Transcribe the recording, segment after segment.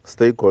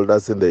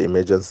Stakeholders in the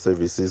emergency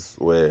services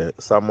were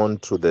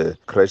summoned to the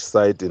crash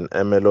site in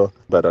Ermelo,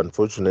 but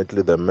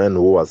unfortunately the man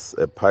who was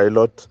a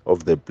pilot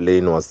of the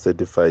plane was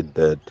certified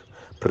dead.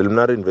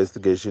 Preliminary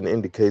investigation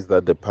indicates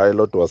that the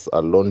pilot was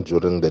alone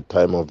during the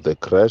time of the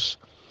crash.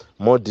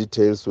 More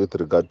details with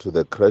regard to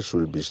the crash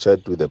will be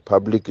shared with the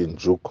public in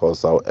due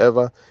course.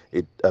 However,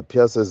 it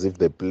appears as if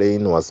the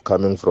plane was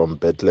coming from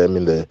Bethlehem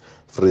in the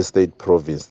Free State province.